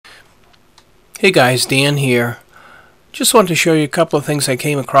Hey guys, Dan here. Just wanted to show you a couple of things I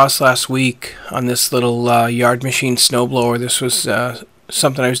came across last week on this little yard machine snowblower. This was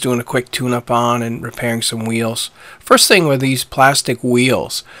something I was doing a quick tune-up on and repairing some wheels. First thing were these plastic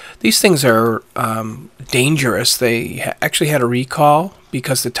wheels. These things are dangerous. They actually had a recall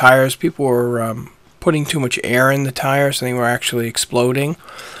because the tires, people were putting too much air in the tires and they were actually exploding.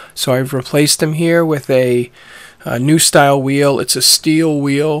 So I've replaced them here with a new style wheel. It's a steel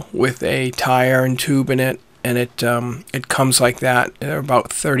wheel with a tire and tube in it, and it comes like that. They're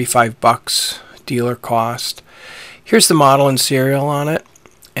about 35 bucks dealer cost. Here's the model and serial on it,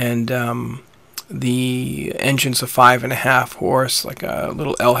 and the engine's a 5.5 horse, like a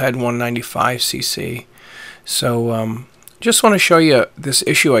little LH195 cc. So just want to show you this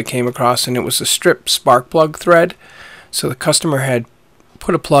issue I came across, and it was a strip spark plug thread. So the customer had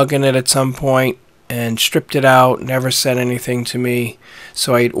put a plug in it at some point and stripped it out, never said anything to me.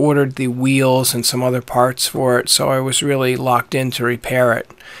 So I had ordered the wheels and some other parts for it, so I was really locked in to repair it.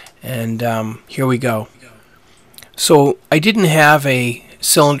 And here we go. So I didn't have a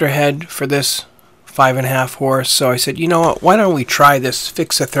cylinder head for this 5.5 horse, so I said, you know what, why don't we try this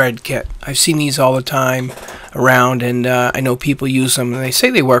fix-a-thread kit? I've seen these all the time around, and I know people use them, and they say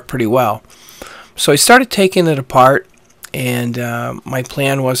they work pretty well. So I started taking it apart, and my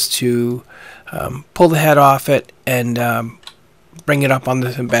plan was to pull the head off it and bring it up on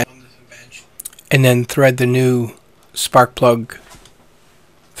the bench, and then thread the new spark plug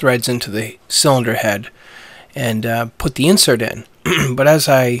threads into the cylinder head and put the insert in. But as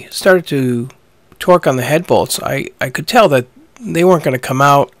I started to torque on the head bolts, I could tell that they weren't going to come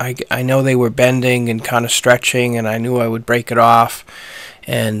out. I know they were bending and kind of stretching, and I knew I would break it off.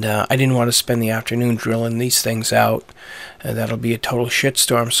 And I didn't want to spend the afternoon drilling these things out. That'll be a total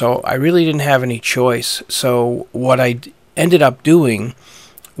shitstorm. So I really didn't have any choice. So what I ended up doing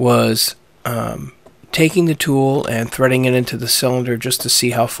was taking the tool and threading it into the cylinder just to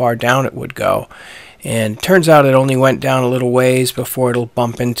see how far down it would go. And turns out it only went down a little ways before it'll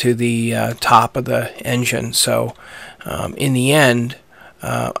bump into the top of the engine. So in the end,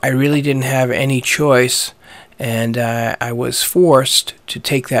 I really didn't have any choice. And I was forced to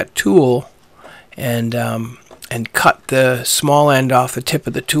take that tool and cut the small end off the tip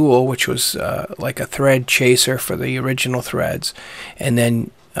of the tool, which was like a thread chaser for the original threads, and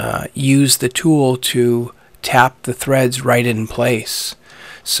then use the tool to tap the threads right in place.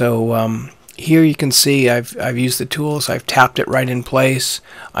 So here you can see I've used the tools, I've tapped it right in place.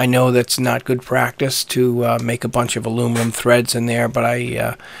 I know that's not good practice to make a bunch of aluminum threads in there, but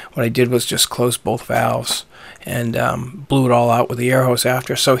what I did was just close both valves and blew it all out with the air hose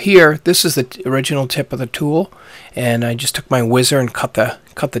after. So here, this is the original tip of the tool, and I just took my whizzer and cut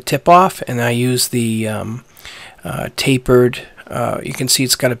the tip off, and I used the tapered. You can see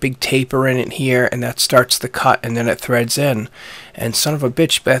it's got a big taper in it here, and that starts the cut, and then it threads in. And son of a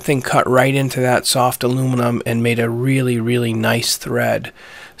bitch, that thing cut right into that soft aluminum and made a really, really nice thread.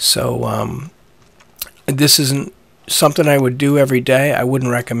 So this isn't something I would do every day. I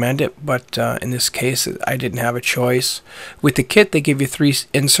wouldn't recommend it, but in this case I didn't have a choice. With the kit they give you 3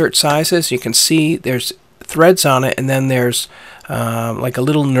 insert sizes. You can see there's threads on it, and then there's like a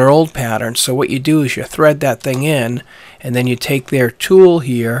little knurled pattern. So what you do is you thread that thing in, and then you take their tool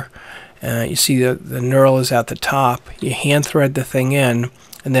here, you see the knurl is at the top, you hand thread the thing in,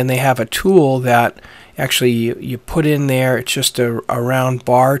 and then they have a tool that actually you put in there. It's just a round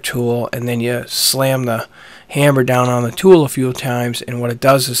bar tool, and then you slam the hammer down on the tool a few times, and what it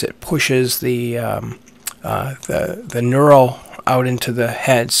does is it pushes the knurl out into the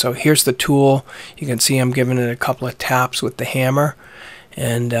head. So here's the tool. You can see I'm giving it a couple of taps with the hammer,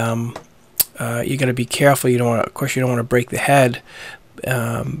 and you got to be careful. You don't want, of course, you don't want to break the head,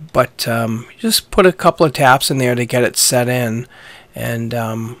 but just put a couple of taps in there to get it set in, and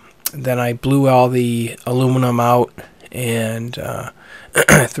then I blew all the aluminum out and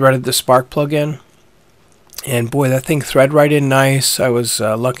threaded the spark plug in. And boy, that thing thread right in nice. I was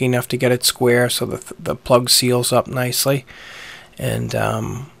lucky enough to get it square, so the plug seals up nicely, and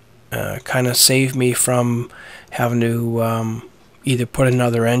kind of saved me from having to either put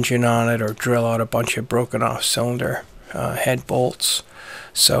another engine on it or drill out a bunch of broken off cylinder head bolts.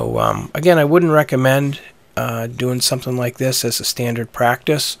 So again, I wouldn't recommend doing something like this as a standard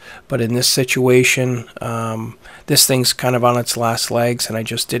practice, but in this situation, this thing's kind of on its last legs, and I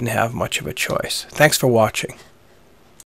just didn't have much of a choice. Thanks for watching.